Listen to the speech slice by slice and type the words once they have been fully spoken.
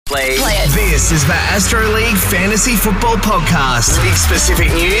Play it. This is the Astro League Fantasy Football Podcast. League-specific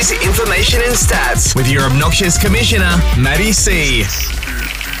news, information and stats with your obnoxious commissioner, Matty C.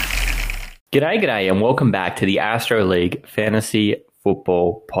 G'day, and welcome back to the Astro League Fantasy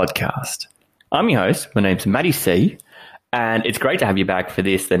Football Podcast. I'm your host. My name's Matty C, and it's great to have you back for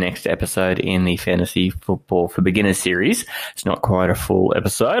the next episode in the Fantasy Football for Beginners series. It's not quite a full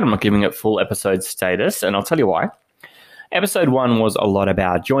episode. I'm not giving it full episode status, and I'll tell you why. Episode 1 was a lot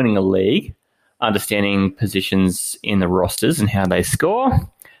about joining a league, understanding positions in the rosters and how they score,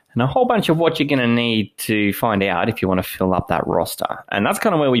 and a whole bunch of what you're going to need to find out if you want to fill up that roster. And that's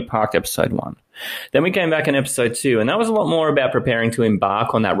kind of where we parked episode 1. Then we came back in episode 2, and that was a lot more about preparing to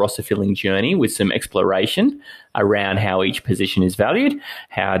embark on that roster-filling journey with some exploration around how each position is valued,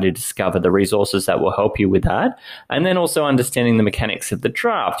 how to discover the resources that will help you with that, and then also understanding the mechanics of the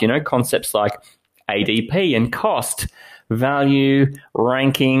draft, concepts like ADP and cost, value,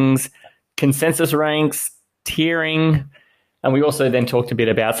 rankings, consensus ranks, tiering. And we also then talked a bit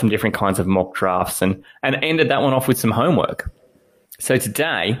about some different kinds of mock drafts and ended that one off with some homework. So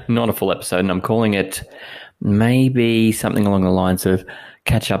today, not a full episode, and I'm calling it maybe something along the lines of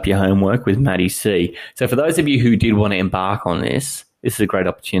catch up your homework with Matty C. So for those of you who did want to embark on this is a great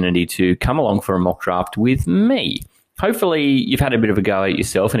opportunity to come along for a mock draft with me. Hopefully you've had a bit of a go at it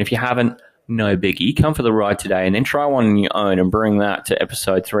yourself, and if you haven't, no biggie. Come for the ride today and then try one on your own and bring that to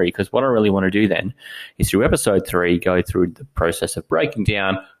episode 3, because what I really want to do then is through episode 3 go through the process of breaking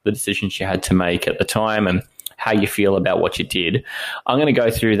down the decisions you had to make at the time and how you feel about what you did. I'm going to go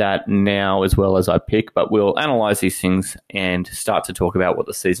through that now as well as I pick, but we'll analyze these things and start to talk about what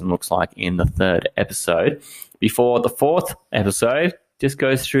the season looks like in the 3rd episode. Before the 4th episode just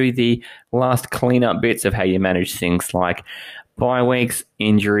goes through the last cleanup bits of how you manage things like bye weeks,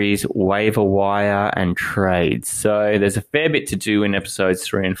 injuries, waiver wire, and trades. So there's a fair bit to do in episodes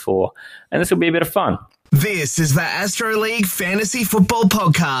 3 and 4, and this will be a bit of fun. This is the Astro League Fantasy Football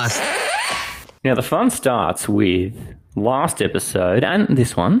Podcast. Now, the fun starts with last episode, and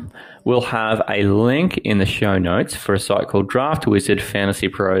this one. We'll have a link in the show notes for a site called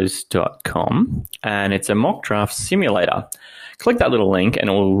draftwizardfantasypros.com, and it's a mock draft simulator. Click that little link and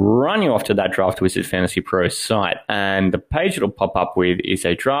it will run you off to that Draft Wizard Fantasy Pro site. And the page it'll pop up with is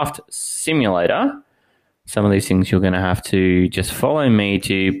a draft simulator. Some of these things you're going to have to just follow me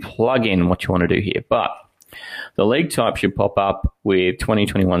to plug in what you want to do here. But the league type should pop up with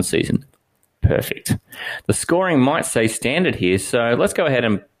 2021 season. Perfect. The scoring might say standard here, so let's go ahead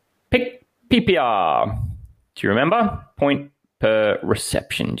and pick PPR. Do you remember? Point per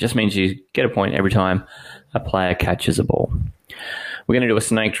reception. Just means you get a point every time a player catches a ball. We're going to do a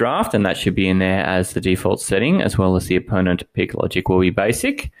snake draft, and that should be in there as the default setting, as well as the opponent pick logic will be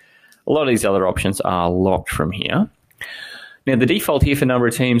basic. A lot of these other options are locked from here. Now, the default here for number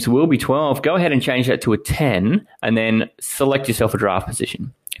of teams will be 12. Go ahead and change that to a 10, and then select yourself a draft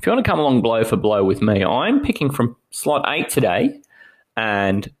position. If you want to come along blow for blow with me, I'm picking from slot 8 today,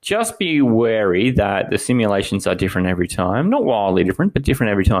 and just be wary that the simulations are different every time. Not wildly different, but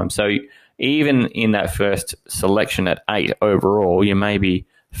different every time. So even in that first selection at 8 overall, you may be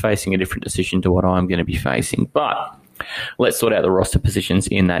facing a different decision to what I'm going to be facing. But let's sort out the roster positions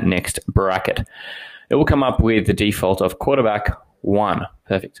in that next bracket. It will come up with the default of quarterback 1.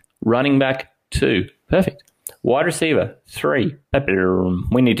 Perfect. Running back 2. Perfect. Wide receiver 3.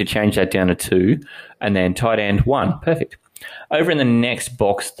 We need to change that down to 2. And then tight end 1. Perfect. Over in the next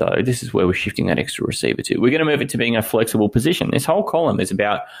box, though, this is where we're shifting that extra receiver to. We're going to move it to being a flexible position. This whole column is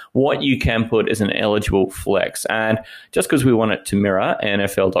about what you can put as an eligible flex. And just because we want it to mirror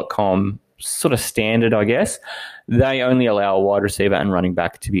NFL.com sort of standard, I guess, they only allow a wide receiver and running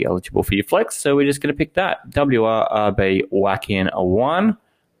back to be eligible for your flex. So we're just going to pick that. WRB, whack in a 1.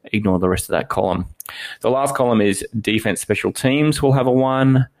 Ignore the rest of that column. The last column is defense special teams will have a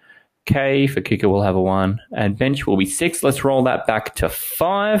 1. K for kicker will have a 1, and bench will be 6. Let's roll that back to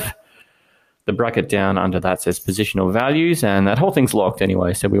 5. The bracket down under that says positional values, and that whole thing's locked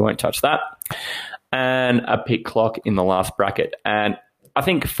anyway, so we won't touch that. And a pick clock in the last bracket. And I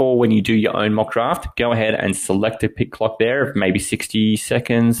think for when you do your own mock draft, go ahead and select a pick clock there of maybe 60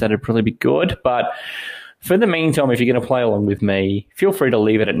 seconds. That'd probably be good. But for the meantime, if you're going to play along with me, feel free to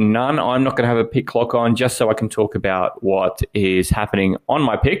leave it at none. I'm not going to have a pick clock on just so I can talk about what is happening on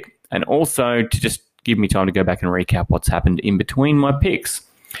my pick, and also to just give me time to go back and recap what's happened in between my picks.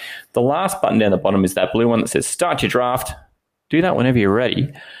 The last button down the bottom is that blue one that says start your draft. Do that whenever you're ready.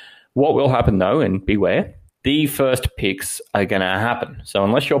 What will happen though, and beware, the first picks are going to happen. So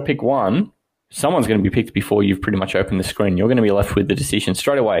unless you're pick 1, someone's going to be picked before you've pretty much opened the screen. You're going to be left with the decision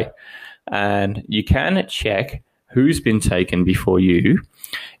straight away. And you can check who's been taken before you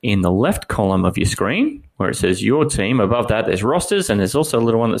in the left column of your screen where it says your team. Above that, there's rosters, and there's also a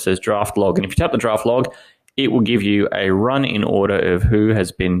little one that says draft log. And if you tap the draft log, it will give you a run in order of who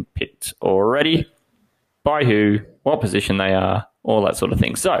has been picked already, by who, what position they are, all that sort of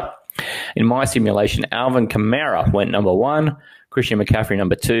thing. So in my simulation, Alvin Kamara went number 1, Christian McCaffrey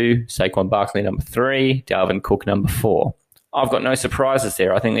number 2, Saquon Barkley number 3, Dalvin Cook number 4. I've got no surprises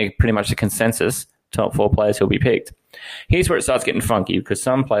there. I think they're pretty much the consensus top 4 players who'll be picked. Here's where it starts getting funky, because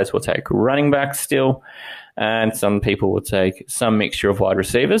some players will take running backs still, and some people will take some mixture of wide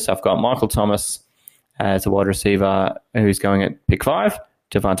receivers. I've got Michael Thomas as a wide receiver who's going at pick 5,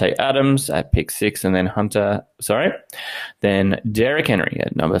 Devontae Adams at pick 6, and then Derrick Henry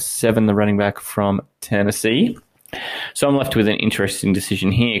at number 7, the running back from Tennessee. So I'm left with an interesting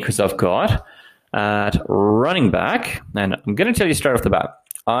decision here, because I've got at running back, and I'm going to tell you straight off the bat,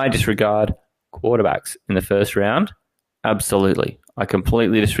 I disregard quarterbacks in the first round. Absolutely. I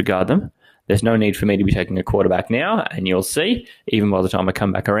completely disregard them. There's no need for me to be taking a quarterback now, and you'll see, even by the time I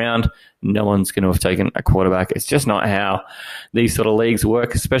come back around, no one's going to have taken a quarterback. It's just not how these sort of leagues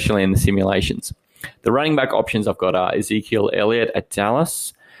work, especially in the simulations. The running back options I've got are Ezekiel Elliott at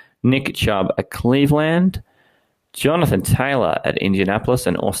Dallas, Nick Chubb at Cleveland, Jonathan Taylor at Indianapolis,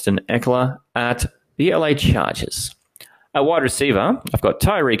 and Austin Eckler at the LA Chargers. At wide receiver, I've got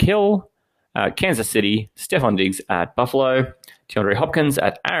Tyreek Hill at Kansas City, Stephon Diggs at Buffalo, DeAndre Hopkins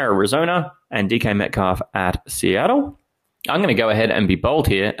at Arizona, and DK Metcalf at Seattle. I'm going to go ahead and be bold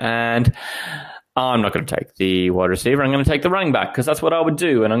here, and I'm not going to take the wide receiver. I'm going to take the running back, because that's what I would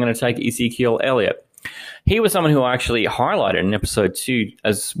do, and I'm going to take Ezekiel Elliott. He was someone who I actually highlighted in episode 2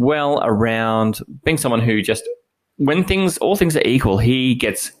 as well, around being someone who just, when all things are equal, he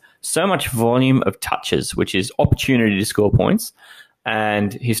gets so much volume of touches, which is opportunity to score points.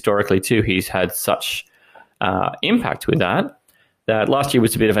 And historically, too, he's had such impact with that last year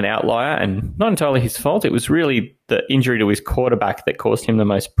was a bit of an outlier, and not entirely his fault. It was really the injury to his quarterback that caused him the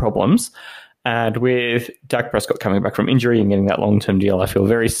most problems. And with Dak Prescott coming back from injury and getting that long-term deal, I feel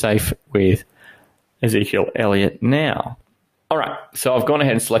very safe with Ezekiel Elliott now. All right, so I've gone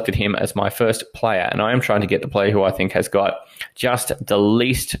ahead and selected him as my first player, and I am trying to get the player who I think has got just the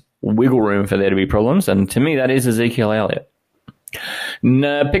least wiggle room for there to be problems, and to me, that is Ezekiel Elliott.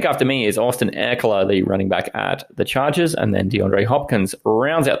 Pick after me is Austin Eckler, the running back at the Chargers, and then DeAndre Hopkins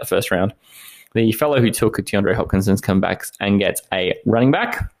rounds out the first round. The fellow who took DeAndre Hopkins then comes back and gets a running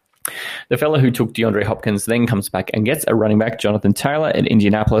back. The fellow who took DeAndre Hopkins then comes back and gets a running back, Jonathan Taylor at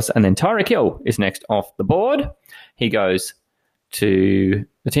Indianapolis, and then Tyreek Hill is next off the board. He goes to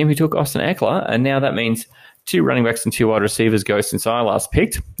the team who took Austin Eckler, and now that means 2 running backs and 2 wide receivers go since I last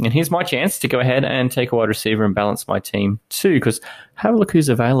picked. And here's my chance to go ahead and take a wide receiver and balance my team too, because have a look who's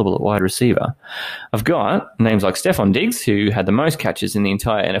available at wide receiver. I've got names like Stephon Diggs, who had the most catches in the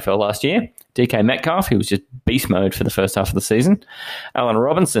entire NFL last year, DK Metcalf, who was just beast mode for the first half of the season, Allen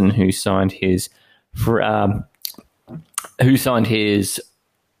Robinson, who signed his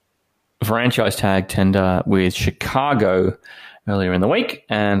franchise tag tender with Chicago earlier in the week,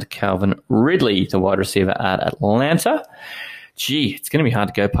 and Calvin Ridley, the wide receiver at Atlanta. Gee, it's going to be hard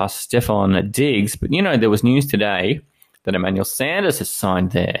to go past Stephon Diggs, but there was news today that Emmanuel Sanders has signed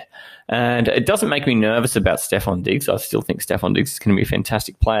there, and it doesn't make me nervous about Stephon Diggs. I still think Stephon Diggs is going to be a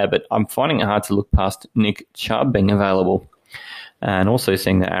fantastic player, but I'm finding it hard to look past Nick Chubb being available, and also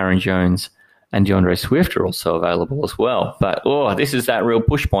seeing that Aaron Jones and DeAndre Swift are also available as well. But this is that real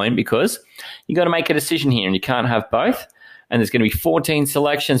push point, because you got to make a decision here, and you can't have both. And there's going to be 14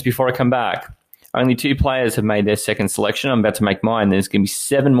 selections before I come back. Only 2 players have made their second selection. I'm about to make mine. There's going to be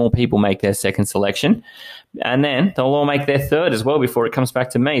 7 more people make their second selection. And then they'll all make their third as well before it comes back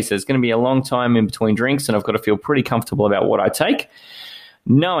to me. So it's going to be a long time in between drinks, and I've got to feel pretty comfortable about what I take,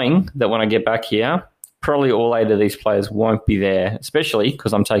 knowing that when I get back here, probably all 8 of these players won't be there, especially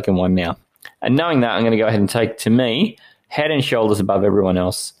because I'm taking one now. And knowing that, I'm going to go ahead and take, to me, head and shoulders above everyone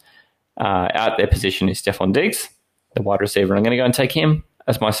else at their position is Stephon Diggs, the wide receiver. I'm going to go and take him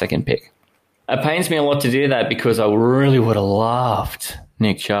as my second pick. It pains me a lot to do that, because I really would have loved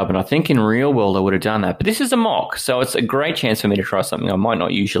Nick Chubb, and I think in real world I would have done that. But this is a mock, so it's a great chance for me to try something I might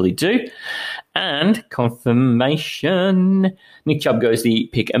not usually do. And confirmation, Nick Chubb goes the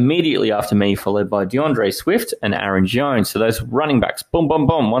pick immediately after me, followed by DeAndre Swift and Aaron Jones. So those running backs, boom, boom,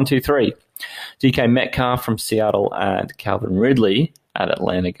 boom, 1, 2, 3. DK Metcalf from Seattle and Calvin Ridley at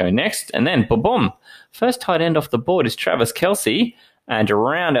Atlanta go next. And then, boom, boom, first tight end off the board is Travis Kelce. And to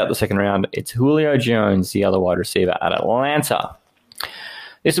round out the second round, it's Julio Jones, the other wide receiver at Atlanta.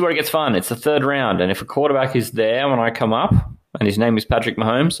 This is where it gets fun. It's the third round. And if a quarterback is there when I come up, and his name is Patrick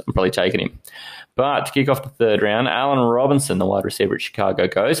Mahomes, I'm probably taking him. But to kick off the third round, Allen Robinson, the wide receiver at Chicago,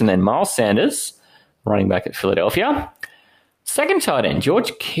 goes. And then Miles Sanders, running back at Philadelphia. Second tight end,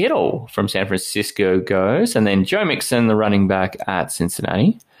 George Kittle from San Francisco goes. And then Joe Mixon, the running back at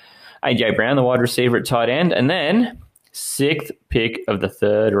Cincinnati. A.J. Brown, the wide receiver at tight end. And then sixth pick of the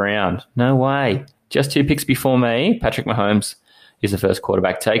third round. No way. Just 2 picks before me. Patrick Mahomes is the first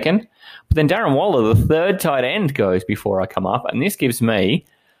quarterback taken. But then Darren Waller, the third tight end, goes before I come up. And this gives me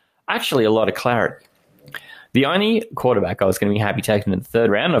actually a lot of clarity. The only quarterback I was going to be happy taking in the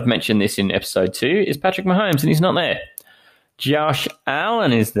third round, I've mentioned this in episode 2, is Patrick Mahomes, and he's not there. Josh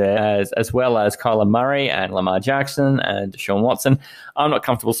Allen is there, as well as Kyler Murray and Lamar Jackson and Deshaun Watson. I'm not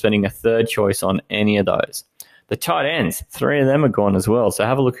comfortable spending a third choice on any of those. The tight ends, 3 of them are gone as well. So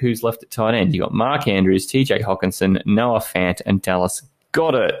have a look who's left at tight end. You got Mark Andrews, TJ Hawkinson, Noah Fant, and Dallas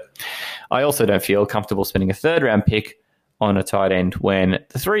Goedert. I also don't feel comfortable spending a third round pick on a tight end when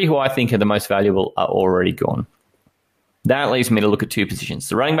the 3 who I think are the most valuable are already gone. That leaves me to look at 2 positions,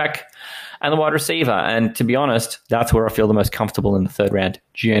 the running back and the wide receiver. And to be honest, that's where I feel the most comfortable in the third round,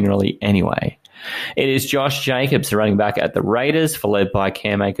 generally anyway. It is Josh Jacobs, the running back at the Raiders, followed by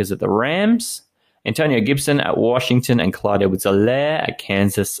Cam Akers at the Rams, Antonio Gibson at Washington, and Clyde Edwards-Helaire at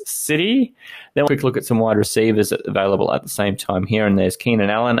Kansas City. Then a quick look at some wide receivers available at the same time here. And there's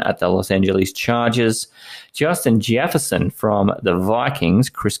Keenan Allen at the Los Angeles Chargers, Justin Jefferson from the Vikings,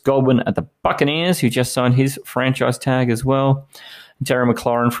 Chris Godwin at the Buccaneers, who just signed his franchise tag as well, and Terry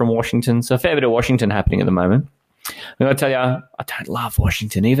McLaurin from Washington. So a fair bit of Washington happening at the moment. I'm going to tell you, I don't love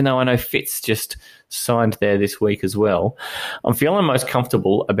Washington, even though I know Fitz just signed there this week as well. I'm feeling most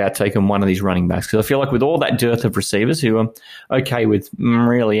comfortable about taking one of these running backs because I feel like with all that dearth of receivers who are okay with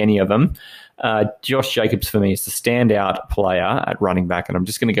really any of them, Josh Jacobs for me is the standout player at running back, and I'm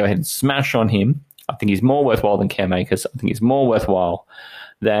just going to go ahead and smash on him. I think he's more worthwhile than Cam Akers. I think he's more worthwhile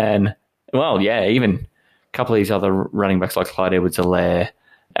than, even a couple of these other running backs like Clyde Edwards-Helaire.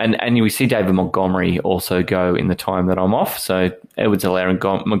 And we see David Montgomery also go in the time that I'm off. So Edwards-Helaire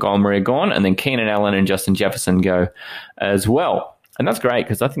and Montgomery are gone. And then Keenan Allen and Justin Jefferson go as well. And that's great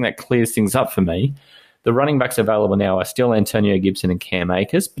because I think that clears things up for me. The running backs available now are still Antonio Gibson and Cam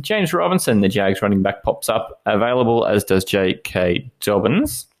Akers. But James Robinson, the Jags running back, pops up available, as does J.K.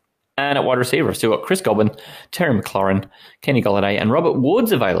 Dobbins. And at wide receiver, I've still got Chris Godwin, Terry McLaurin, Kenny Golladay, and Robert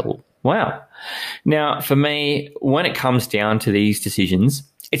Woods available. Wow. Now, for me, when it comes down to these decisions,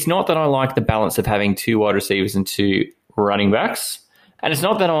 it's not that I like the balance of having 2 wide receivers and 2 running backs. And it's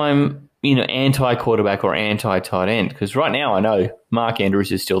not that I'm, anti-quarterback or anti-tight end. Because right now I know Mark Andrews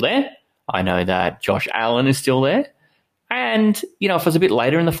is still there. I know that Josh Allen is still there. And, if I was a bit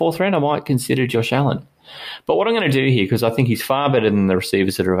later in the 4th round, I might consider Josh Allen. But what I'm going to do here, because I think he's far better than the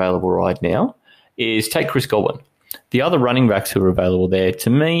receivers that are available right now, is take Chris Godwin. The other running backs who are available there, to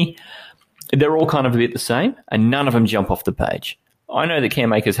me, they're all kind of a bit the same, and none of them jump off the page. I know that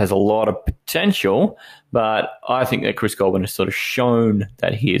Cam Akers has a lot of potential, but I think that Chris Godwin has sort of shown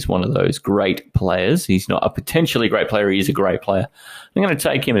that he is one of those great players. He's not a potentially great player. He is a great player. I'm going to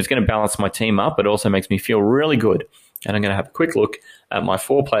take him. It's going to balance my team up. It also makes me feel really good. And I'm going to have a quick look at my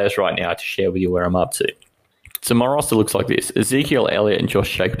 4 players right now to share with you where I'm up to. So my roster looks like this. Ezekiel Elliott and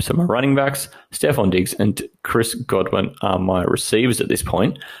Josh Jacobs are my running backs. Stephon Diggs and Chris Godwin are my receivers at this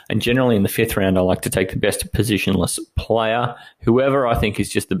point. And generally in the 5th round, I like to take the best positionless player. Whoever I think is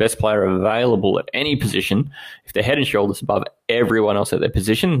just the best player available at any position. If they're head and shoulders above everyone else at their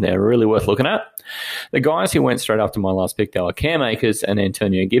position, they're really worth looking at. The guys who went straight after my last pick, they were Cam Akers and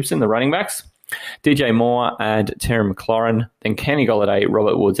Antonio Gibson, the running backs. DJ Moore and Terry McLaurin. Then Kenny Golladay,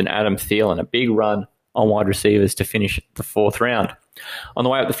 Robert Woods, and Adam Thielen. A big run on wide receivers to finish the 4th round. On the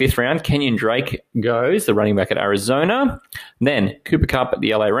way up the 5th round, Kenyon Drake goes, the running back at Arizona. Then Cooper Kupp at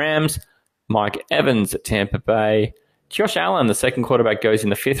the LA Rams, Mike Evans at Tampa Bay. Josh Allen, the second quarterback, goes in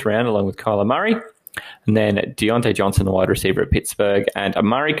the 5th round along with Kyler Murray. And then Deontay Johnson, the wide receiver at Pittsburgh, and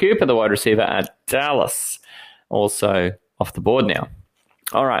Amari Cooper, the wide receiver at Dallas, also off the board now.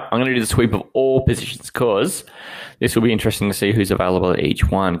 All right, I'm going to do the sweep of all positions because this will be interesting to see who's available at each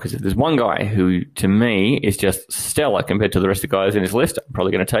one. Because if there's one guy who, to me, is just stellar compared to the rest of the guys in his list, I'm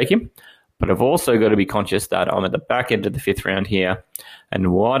probably going to take him. But I've also got to be conscious that I'm at the back end of the 5th round here.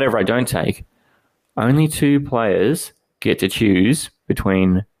 And whatever I don't take, only 2 players get to choose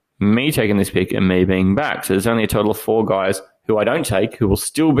between me taking this pick and me being back. So there's only a total of 4 guys who I don't take who will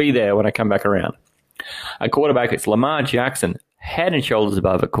still be there when I come back around. At quarterback, it's Lamar Jackson, head and shoulders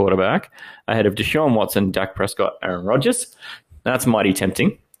above at quarterback, ahead of Deshaun Watson, Dak Prescott, Aaron Rodgers. That's mighty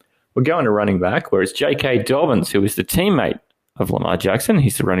tempting. We're going to running back, where it's J.K. Dobbins, who is the teammate of Lamar Jackson.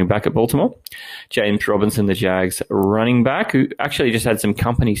 He's the running back at Baltimore. James Robinson, the Jags running back, who actually just had some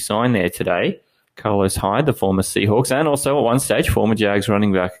company sign there today. Carlos Hyde, the former Seahawks, and also at one stage, former Jags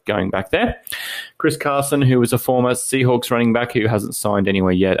running back going back there. Chris Carson, who was a former Seahawks running back who hasn't signed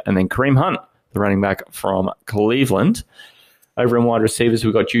anywhere yet. And then Kareem Hunt, the running back from Cleveland. Over in wide receivers,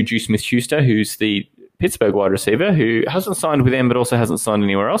 we've got Juju Smith-Schuster, who's the Pittsburgh wide receiver, who hasn't signed with them but also hasn't signed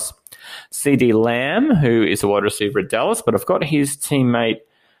anywhere else. CeeDee Lamb, who is a wide receiver at Dallas, but I've got his teammate,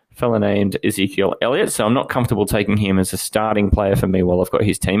 a fella named Ezekiel Elliott, so I'm not comfortable taking him as a starting player for me while I've got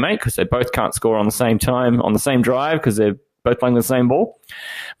his teammate because they both can't score on the same time, on the same drive because they're both playing the same ball.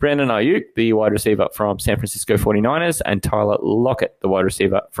 Brandon Ayuk, the wide receiver from San Francisco 49ers, and Tyler Lockett, the wide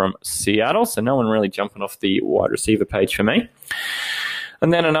receiver from Seattle. So no one really jumping off the wide receiver page for me.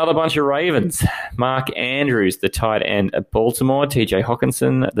 And then another bunch of Ravens. Mark Andrews, the tight end at Baltimore. TJ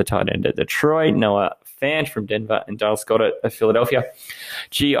Hawkinson, the tight end at Detroit. Noah Fant from Denver. And Dale Scott at Philadelphia.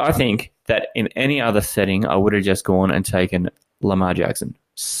 Gee, I think that in any other setting, I would have just gone and taken Lamar Jackson.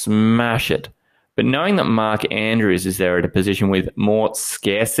 Smash it. But knowing that Mark Andrews is there at a position with more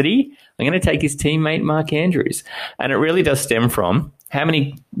scarcity, I'm going to take his teammate Mark Andrews. And it really does stem from how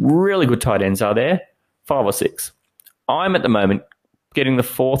many really good tight ends are there? 5 or 6. I'm at the moment getting the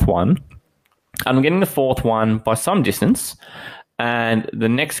fourth one. I'm getting the fourth one by some distance. And the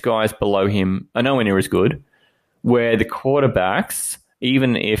next guys below him are nowhere near as good. Where the quarterbacks,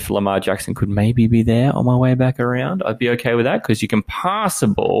 even if Lamar Jackson could maybe be there on my way back around, I'd be okay with that because you can pass the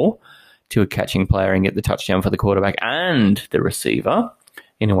ball to a catching player and get the touchdown for the quarterback and the receiver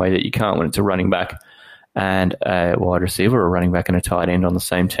in a way that you can't when it's a running back and a wide receiver, or a running back and a tight end on the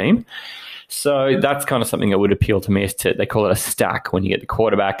same team. So that's kind of something that would appeal to me. They call it a stack when you get the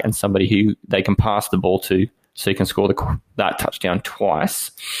quarterback and somebody who they can pass the ball to so you can score that touchdown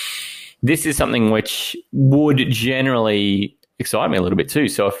twice. This is something which would generally excite me a little bit too.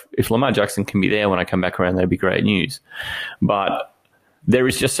 So if Lamar Jackson can be there when I come back around, that'd be great news. But there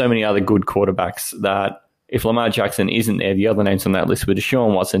is just so many other good quarterbacks that if Lamar Jackson isn't there, the other names on that list were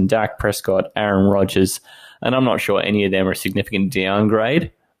Deshaun Watson, Dak Prescott, Aaron Rodgers, and I'm not sure any of them are a significant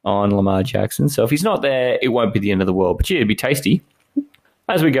downgrade on Lamar Jackson. So if he's not there, it won't be the end of the world. But yeah, it'd be tasty.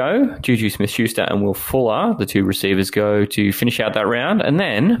 As we go, Juju Smith-Schuster and Will Fuller, the two receivers, go to finish out that round. And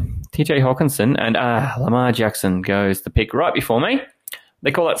then TJ Hawkinson and Lamar Jackson goes the pick right before me.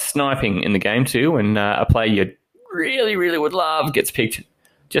 They call that sniping in the game too, when a player you really, really would love gets picked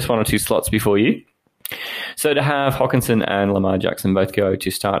just 1 or 2 slots before you. So to have Hawkinson and Lamar Jackson both go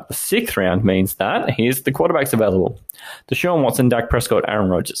to start the 6th round means that here's the quarterbacks available. Deshaun Watson, Dak Prescott, Aaron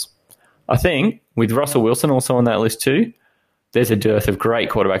Rodgers. I think with Russell Wilson also on that list too, there's a dearth of great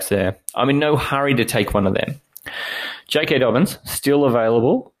quarterbacks there. I'm in no hurry to take one of them. J.K. Dobbins, still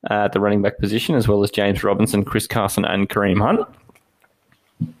available at the running back position, as well as James Robinson, Chris Carson, and Kareem Hunt.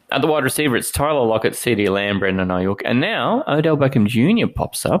 At the wide receiver, it's Tyler Lockett, CeeDee Lamb, Brandon Ayuk, and now Odell Beckham Jr.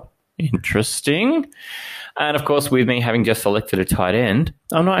 pops up. Interesting. And of course, with me having just selected a tight end,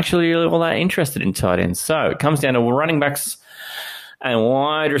 I'm not actually really all that interested in tight ends. So it comes down to running backs and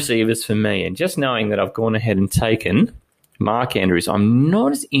wide receivers for me. And just knowing that I've gone ahead and taken Mark Andrews, I'm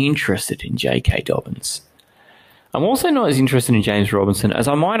not as interested in J.K. Dobbins. I'm also not as interested in James Robinson as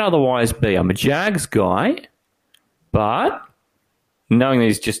I might otherwise be. I'm a Jags guy, but knowing that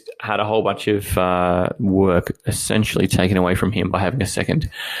he's just had a whole bunch of work essentially taken away from him by having a second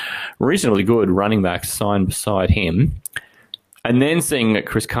reasonably good running back signed beside him, and then seeing that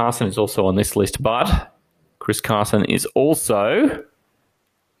Chris Carson is also on this list, but Chris Carson is also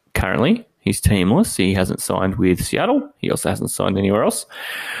currently, he's teamless. He hasn't signed with Seattle. He also hasn't signed anywhere else.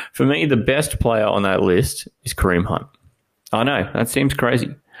 For me, the best player on that list is Kareem Hunt. I know, that seems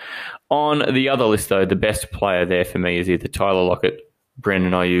crazy. On the other list, though, the best player there for me is either Tyler Lockett,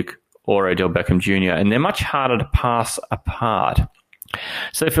 Brandon Ayuk, or Odell Beckham Jr., and they're much harder to pass apart.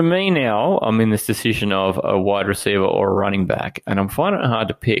 So for me now, I'm in this decision of a wide receiver or a running back, and I'm finding it hard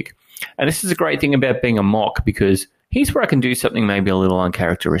to pick. And this is a great thing about being a mock, because here's where I can do something maybe a little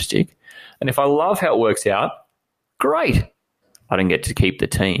uncharacteristic. And if I love how it works out, great. I don't get to keep the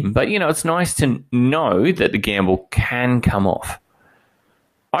team. But, it's nice to know that the gamble can come off.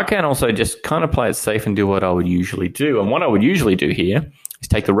 I can also just kind of play it safe and do what I would usually do. And what I would usually do here is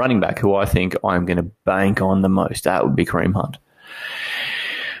take the running back who I think I'm going to bank on the most. That would be Kareem Hunt.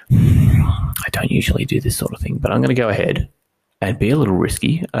 I don't usually do this sort of thing, but I'm going to go ahead and be a little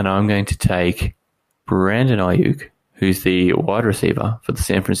risky, and I'm going to take Brandon Ayuk, who's the wide receiver for the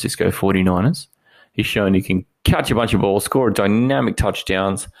San Francisco 49ers. He's shown he can catch a bunch of balls, score dynamic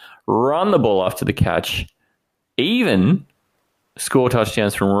touchdowns, run the ball after the catch, even score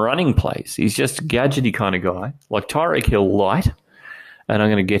touchdowns from running plays. He's just a gadgety kind of guy, like Tyreek Hill light, and I'm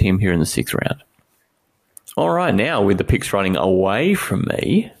going to get him here in the 6th round. All right, now with the picks running away from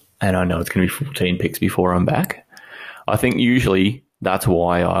me, and I know it's going to be 14 picks before I'm back. I think usually that's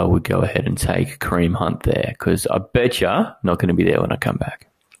why I would go ahead and take Kareem Hunt there, because I bet you not going to be there when I come back.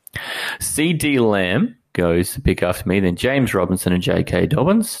 CD Lamb goes to pick after me, then James Robinson and J.K.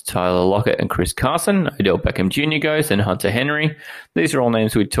 Dobbins, Tyler Lockett and Chris Carson, Odell Beckham Jr. goes, and Hunter Henry. These are all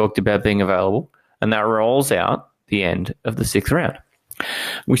names we talked about being available, and that rolls out the end of the 6th round.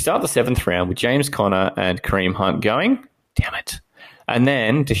 We start the 7th round with James Conner and Kareem Hunt going. Damn it. And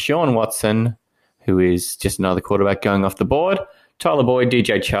then Deshaun Watson, who is just another quarterback going off the board, Tyler Boyd,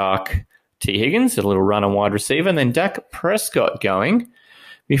 DJ Chark, T. Higgins, a little run on wide receiver, and then Dak Prescott going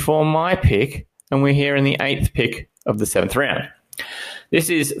before my pick, and we're here in the 8th pick of the 7th round. This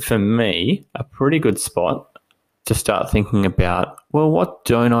is, for me, a pretty good spot to start thinking about, well, what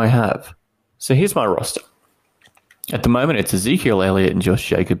don't I have? So here's my roster. At the moment, it's Ezekiel Elliott and Josh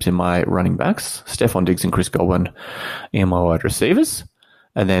Jacobs in my running backs, Stephon Diggs and Chris Godwin in my wide receivers,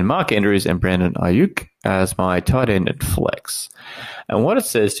 and then Mark Andrews and Brandon Ayuk as my tight end and flex. And what it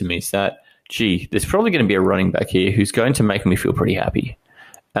says to me is that, there's probably going to be a running back here who's going to make me feel pretty happy.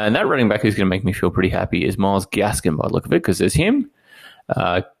 And that running back who's going to make me feel pretty happy is Myles Gaskin by the look of it, because there's him,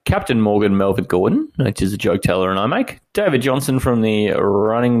 Captain Morgan, Melvin Gordon, which is a joke Taylor and I make, David Johnson from the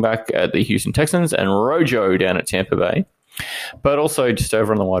running back at the Houston Texans, and Rojo down at Tampa Bay. But also just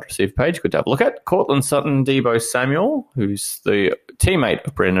over on the wide receiver page, good to have a look at, Cortland Sutton, Deebo Samuel, who's the teammate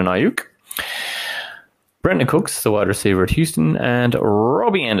of Brandon Ayuk, Brendan Cooks, the wide receiver at Houston, and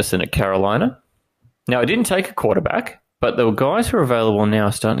Robbie Anderson at Carolina. Now, I didn't take a quarterback, but the guys who are available now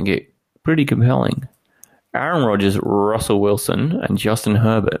are starting to get pretty compelling. Aaron Rodgers, Russell Wilson, and Justin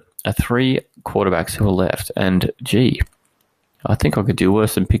Herbert are 3 quarterbacks who are left. And, I think I could do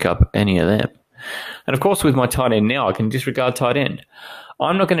worse than pick up any of them. And, of course, with my tight end now, I can disregard tight end.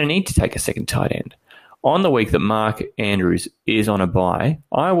 I'm not going to need to take a second tight end. On the week that Mark Andrews is on a bye,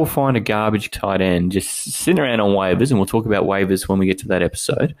 I will find a garbage tight end just sitting around on waivers, and we'll talk about waivers when we get to that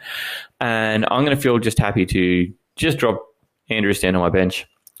episode. And I'm going to feel just happy to just drop Andrews down on my bench,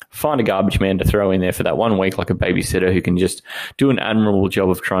 find a garbage man to throw in there for that 1 week, like a babysitter who can just do an admirable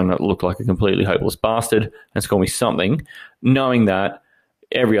job of trying not to look like a completely hopeless bastard and score me something, knowing that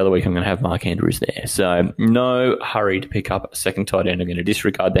every other week I'm going to have Mark Andrews there. So no hurry to pick up a second tight end. I'm going to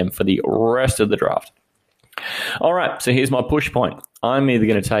disregard them for the rest of the draft. All right, so here's my push point. I'm either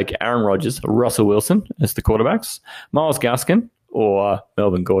going to take Aaron Rodgers, Russell Wilson as the quarterbacks, Myles Gaskin, or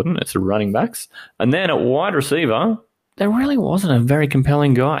Melvin Gordon as the running backs. And then at wide receiver, there really wasn't a very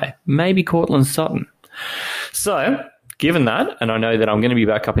compelling guy. Maybe Cortland Sutton. So, given that, and I know that I'm going to be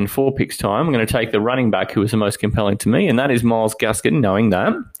back up in 4 picks time, I'm going to take the running back who is the most compelling to me, and that is Myles Gaskin, knowing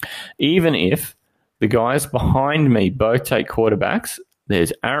that even if the guys behind me both take quarterbacks,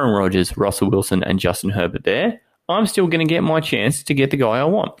 there's Aaron Rodgers, Russell Wilson, and Justin Herbert there, I'm still going to get my chance to get the guy I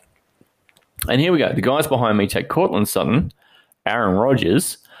want. And here we go. The guys behind me take Cortland Sutton, Aaron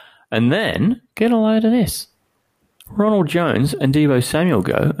Rodgers, and then get a load of this. Ronald Jones and Deebo Samuel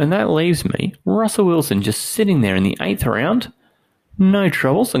go, and that leaves me Russell Wilson just sitting there in the 8th round. No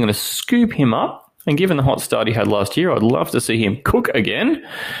trouble, so I'm going to scoop him up. And given the hot start he had last year, I'd love to see him cook again.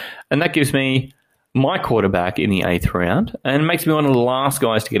 And that gives me my quarterback in the 8th round, and makes me one of the last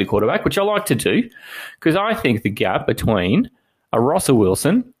guys to get a quarterback, which I like to do, because I think the gap between a Russell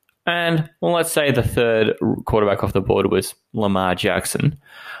Wilson and, well, let's say the third quarterback off the board was Lamar Jackson.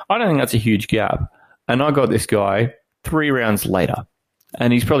 I don't think that's a huge gap. And I got this guy 3 rounds later,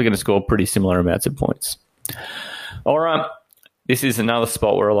 and he's probably going to score pretty similar amounts of points. All right, this is another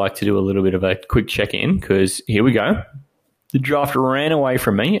spot where I like to do a little bit of a quick check-in, because here we go. The draft ran away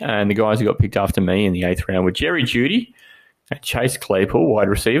from me, and the guys who got picked after me in the 8th round were Jerry Jeudy and Chase Claypool, wide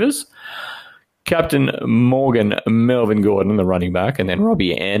receivers, Captain Morgan, Melvin Gordon, the running back, and then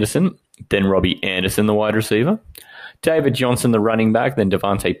Robbie Anderson, the wide receiver, David Johnson, the running back, then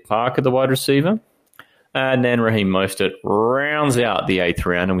Devontae Parker, the wide receiver, and then Raheem Mostert rounds out the 8th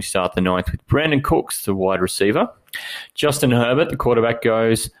round, and we start the 9th with Brandon Cooks, the wide receiver. Justin Herbert, the quarterback,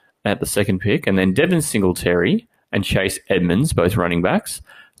 goes at the 2nd pick, and then Devin Singletary and Chase Edmonds, both running backs.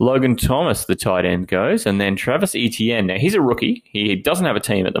 Logan Thomas, the tight end, goes, and then Travis Etienne. Now, he's a rookie. He doesn't have a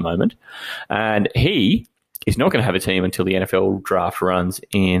team at the moment, and he is not going to have a team until the NFL draft runs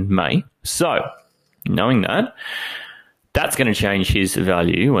in May. So, knowing that, that's going to change his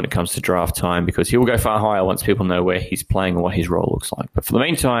value when it comes to draft time, because he will go far higher once people know where he's playing and what his role looks like. But for the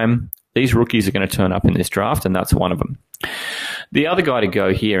meantime, these rookies are going to turn up in this draft, and that's one of them. The other guy to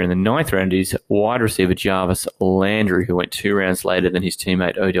go here in the 9th round is wide receiver Jarvis Landry, who went 2 rounds later than his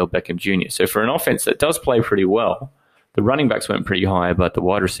teammate Odell Beckham Jr. So for an offense that does play pretty well, the running backs went pretty high, but the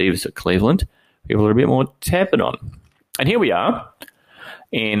wide receivers at Cleveland, people are a bit more tepid on. And here we are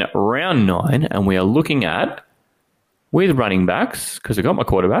in round 9, and we are looking at, with running backs, because I got my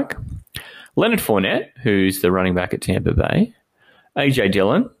quarterback, Leonard Fournette, who's the running back at Tampa Bay, AJ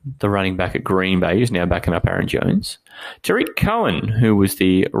Dillon, the running back at Green Bay, who's now backing up Aaron Jones, Tariq Cohen, who was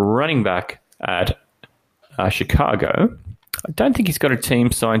the running back at Chicago. I don't think he's got a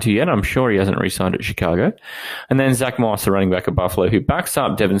team signed to yet. I'm sure he hasn't re-signed at Chicago. And then Zach Moss, the running back at Buffalo, who backs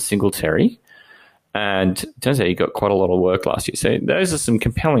up Devin Singletary. And it turns out he got quite a lot of work last year. So those are some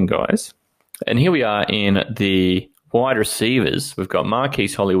compelling guys. And here we are in the wide receivers. We've got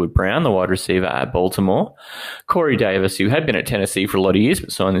Marquise Hollywood-Brown, the wide receiver at Baltimore. Corey Davis, who had been at Tennessee for a lot of years,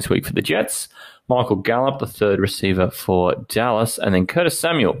 but signed this week for the Jets. Michael Gallup, the third receiver for Dallas. And then Curtis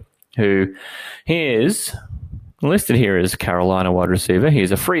Samuel, who he is listed here as Carolina wide receiver. He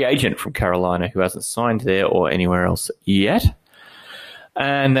is a free agent from Carolina who hasn't signed there or anywhere else yet.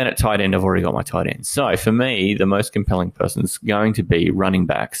 And then at tight end, I've already got my tight end. So for me, the most compelling person is going to be running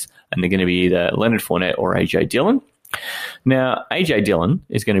backs, and they're going to be either Leonard Fournette or AJ Dillon. Now, AJ Dillon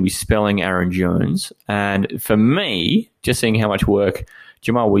is going to be spelling Aaron Jones. And for me, just seeing how much work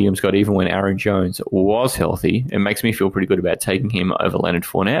Jamal Williams got even when Aaron Jones was healthy, it makes me feel pretty good about taking him over Leonard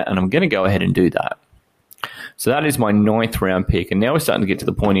Fournette, and I'm going to go ahead and do that. So that is my 9th round pick, and now we're starting to get to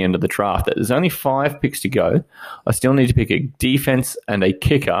the pointy end of the draft. There's only 5 picks to go. I still need to pick a defense and a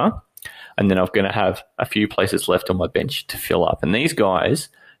kicker, and then I'm going to have a few places left on my bench to fill up. And these guys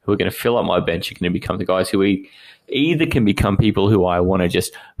who are going to fill up my bench are going to become the guys who either can become people who I want to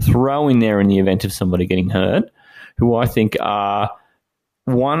just throw in there in the event of somebody getting hurt, who I think are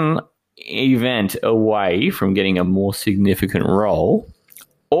one event away from getting a more significant role,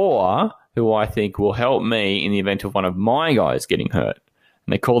 or who I think will help me in the event of one of my guys getting hurt.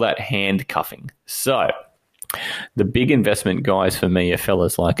 And they call that handcuffing. So the big investment guys for me are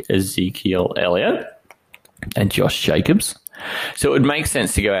fellas like Ezekiel Elliott and Josh Jacobs. So it would make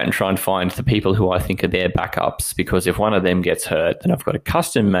sense to go out and try and find the people who I think are their backups, because if one of them gets hurt, then I've got a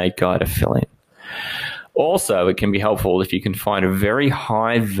custom-made guy to fill in. Also, it can be helpful if you can find a very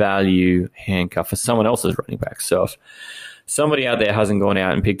high-value handcuff for someone else's running back. So if somebody out there hasn't gone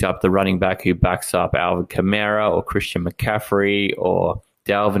out and picked up the running back who backs up Alvin Kamara or Christian McCaffrey or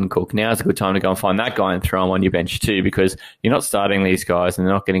Dalvin Cook, now's a good time to go and find that guy and throw him on your bench too, because you're not starting these guys and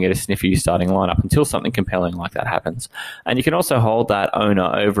they're not going to get a sniff of your starting lineup until something compelling like that happens. And you can also hold that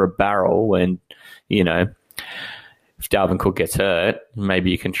owner over a barrel when, you know, if Dalvin Cook gets hurt,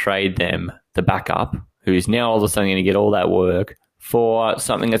 maybe you can trade them the backup, who is now all of a sudden going to get all that work, for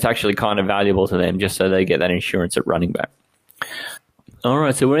something that's actually kind of valuable to them, just so they get that insurance at running back. All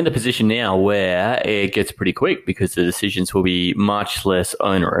right, so we're in the position now where it gets pretty quick because the decisions will be much less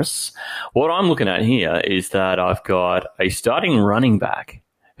onerous. What I'm looking at here is that I've got a starting running back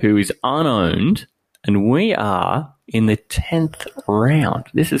who is unowned, and we are in the 10th round.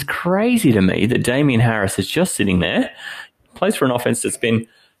 This is crazy to me that Damian Harris is just sitting there, plays for an offense that's been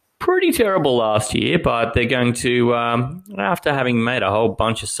pretty terrible last year, but they're going to, after having made a whole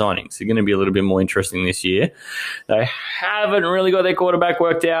bunch of signings, they're going to be a little bit more interesting this year. They haven't really got their quarterback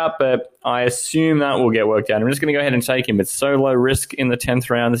worked out, but I assume that will get worked out. I'm just going to go ahead and take him. It's so low risk in the 10th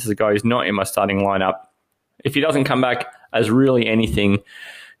round. This is a guy who's not in my starting lineup. If he doesn't come back as really anything,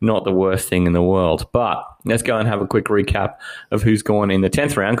 not the worst thing in the world. But let's go and have a quick recap of who's gone in the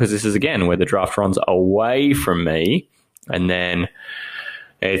 10th round, because this is, again, where the draft runs away from me, and then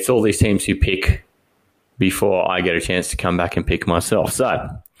it's all these teams who pick before I get a chance to come back and pick myself. So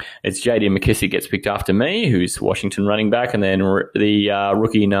it's J.D. McKissick gets picked after me, who's Washington running back, and then the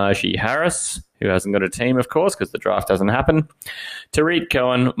rookie Najee Harris, who hasn't got a team, of course, because the draft doesn't happen. Tariq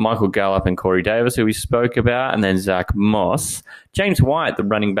Cohen, Michael Gallup, and Corey Davis, who we spoke about, and then Zach Moss. James White, the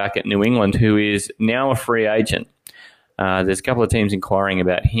running back at New England, who is now a free agent. There's a couple of teams inquiring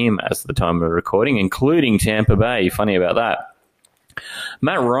about him as the time of recording, including Tampa Bay. Funny about that.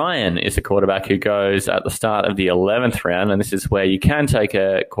 Matt Ryan is the quarterback who goes at the start of the 11th round, and this is where you can take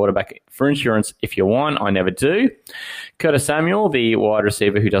a quarterback for insurance if you want. I never do. Curtis Samuel, the wide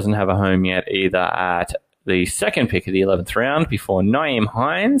receiver who doesn't have a home yet either, at the second pick of the 11th round, before Nyheim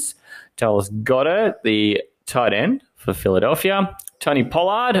Hines. Dallas Goedert, the tight end for Philadelphia. Tony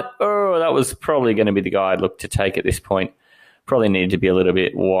Pollard, that was probably going to be the guy I'd look to take at this point. Probably needed to be a little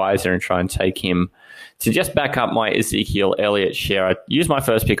bit wiser and try and take him to just back up my Ezekiel Elliott share. I used my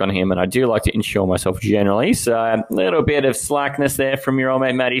first pick on him, and I do like to insure myself generally. So a little bit of slackness there from your old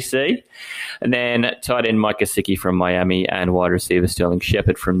mate Matty C. And then tight end Mike Gesicki from Miami and wide receiver Sterling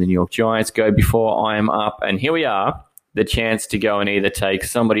Shepard from the New York Giants go before I am up. And here we are, the chance to go and either take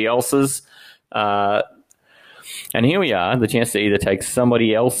somebody else's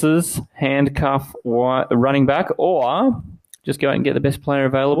handcuff running back, or just go out and get the best player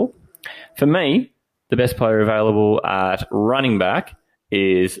available. For me, the best player available at running back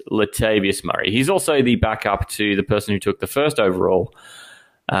is Latavius Murray. He's also the backup to the person who took the first overall,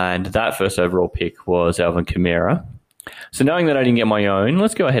 and that first overall pick was Alvin Kamara. So knowing that I didn't get my own,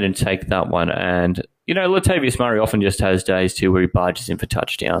 let's go ahead and take that one. And, Latavius Murray often just has days too where he barges in for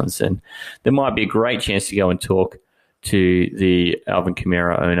touchdowns, and there might be a great chance to go and talk to the Alvin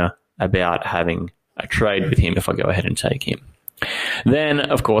Kamara owner about having a trade with him if I go ahead and take him. Then,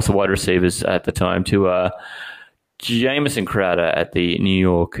 of course, the wide receivers at the time to Jamison Crowder at the New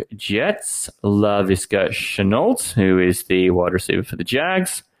York Jets, Laviska Shenault, who is the wide receiver for the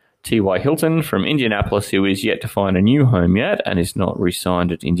Jags, T.Y. Hilton from Indianapolis, who is yet to find a new home yet and is not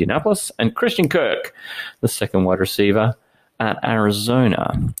re-signed at Indianapolis, and Christian Kirk, the second wide receiver at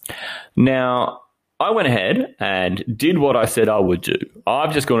Arizona. Now, I went ahead and did what I said I would do.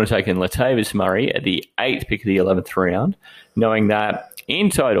 I've just gone and taken Latavius Murray at the 8th pick of the 11th round, knowing that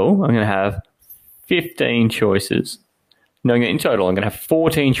in total I'm going to have 15 choices. Knowing that in total I'm going to have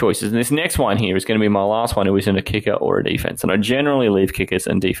 14 choices. And this next one here is going to be my last one, who isn't a kicker or a defense. And I generally leave kickers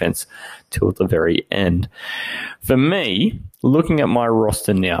and defense till the very end. For me, looking at my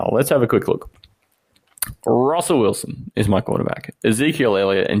roster now, let's have a quick look. Russell Wilson is my quarterback. Ezekiel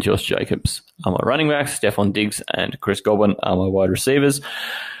Elliott and Josh Jacobs are my running backs. Stephon Diggs and Chris Godwin are my wide receivers.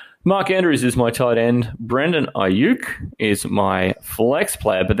 Mark Andrews is my tight end. Brandon Ayuk is my flex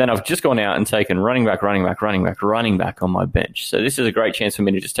player. But then I've just gone out and taken running back on my bench. So this is a great chance for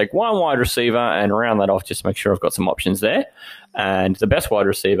me to just take one wide receiver and round that off, just to make sure I've got some options there. And the best wide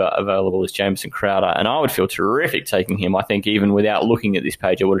receiver available is Jamison Crowder. And I would feel terrific taking him. I think even without looking at this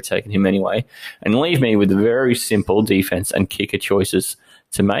page, I would have taken him anyway. And leave me with very simple defense and kicker choices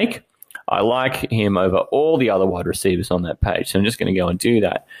to make. I like him over all the other wide receivers on that page. So I'm just going to go and do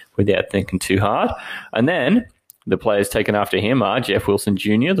that without thinking too hard. And then the players taken after him are Jeff Wilson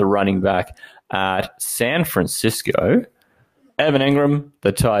Jr., the running back at San Francisco, Evan Engram,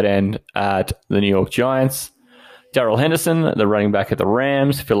 the tight end at the New York Giants, Darrell Henderson, the running back at the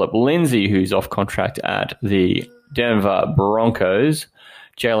Rams, Philip Lindsay, who's off contract at the Denver Broncos,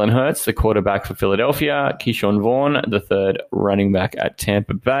 Jalen Hurts, the quarterback for Philadelphia, Keyshawn Vaughn, the third running back at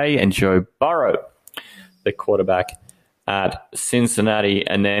Tampa Bay, and Joe Burrow, the quarterback at Cincinnati.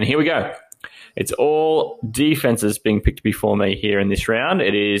 And then here we go. It's all defenses being picked before me here in this round.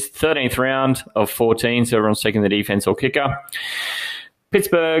 It is 13th round of 14, so everyone's taking the defense or kicker.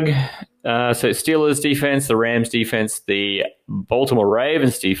 Pittsburgh, so Steelers defense, the Rams defense, the Baltimore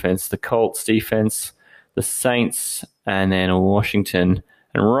Ravens defense, the Colts defense, the Saints, and then Washington.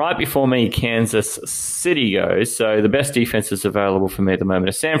 And right before me, Kansas City goes. So the best defenses available for me at the moment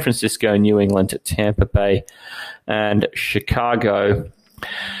are San Francisco, New England, Tampa Bay, and Chicago.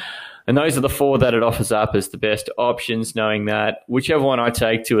 And those are the four that it offers up as the best options, knowing that whichever one I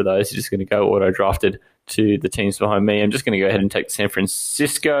take, two of those are just going to go auto-drafted to the teams behind me. I'm just going to go ahead and take San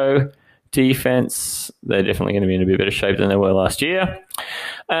Francisco defense. They're definitely going to be in a bit better shape than they were last year.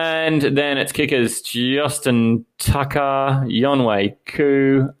 And then it's kickers Justin Tucker, Yonwei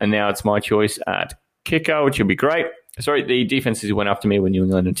Koo, and now it's my choice at kicker, which will be great. Sorry, the defenses went after me with New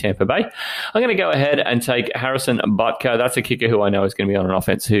England and Tampa Bay. I'm going to go ahead and take Harrison Butker. That's a kicker who I know is going to be on an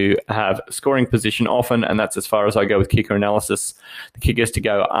offense who have scoring position often, and that's as far as I go with kicker analysis. The kickers to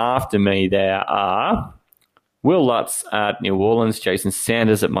go after me there are Will Lutz at New Orleans, Jason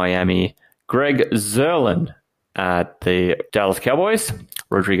Sanders at Miami, Greg Zerlin at the Dallas Cowboys,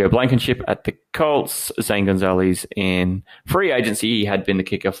 Rodrigo Blankenship at the Colts, Zane Gonzalez in free agency. He had been the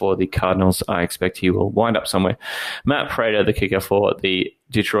kicker for the Cardinals. I expect he will wind up somewhere. Matt Prater, the kicker for the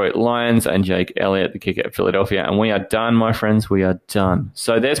Detroit Lions, and Jake Elliott, the kicker at Philadelphia. And we are done, my friends. We are done.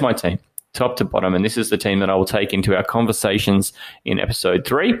 So there's my team, top to bottom, and this is the team that I will take into our conversations in episode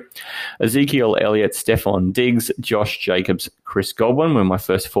 3. Ezekiel Elliott, Stephon Diggs, Josh Jacobs, Chris Godwin were my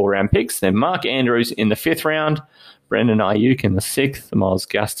first 4-round picks. Then Mark Andrews in the 5th round, Brandon Ayuk in the 6th, Myles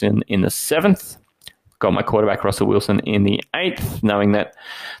Gaskin in the 7th. Got my quarterback Russell Wilson in the 8th, knowing that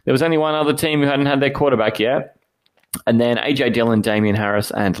there was only one other team who hadn't had their quarterback yet. And then A.J. Dillon, Damian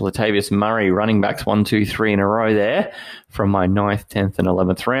Harris, and Latavius Murray, running backs 1, 2, 3 in a row there from my 9th, 10th, and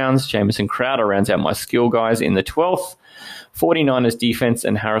 11th rounds. Jamison Crowder rounds out my skill guys in the 12th. 49ers defense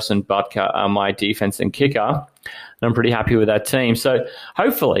and Harrison Butker are my defense and kicker. And I'm pretty happy with that team. So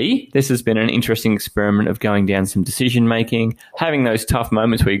hopefully this has been an interesting experiment of going down some decision making, having those tough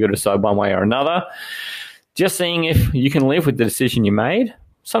moments where you've got to decide one way or another, just seeing if you can live with the decision you made.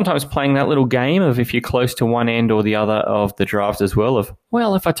 Sometimes playing that little game of if you're close to one end or the other of the draft as well of,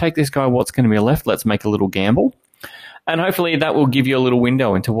 well, if I take this guy, what's going to be left? Let's make a little gamble. And hopefully that will give you a little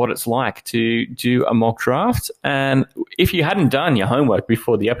window into what it's like to do a mock draft. And if you hadn't done your homework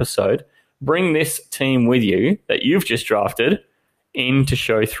before the episode, bring this team with you that you've just drafted into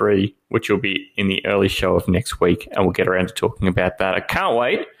show 3, which will be in the early show of next week. And we'll get around to talking about that. I can't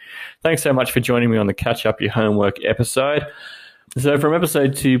wait. Thanks so much for joining me on the Catch Up Your Homework episode. So from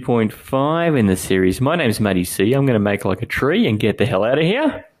episode 2.5 in the series, my name's Matty C. I'm going to make like a tree and get the hell out of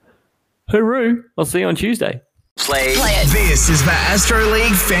here. Hooroo. I'll see you on Tuesday. Play it. This is the Astro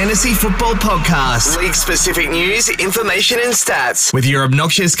League Fantasy Football Podcast. League-specific news, information and stats with your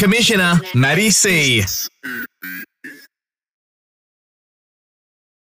obnoxious commissioner, Matty C.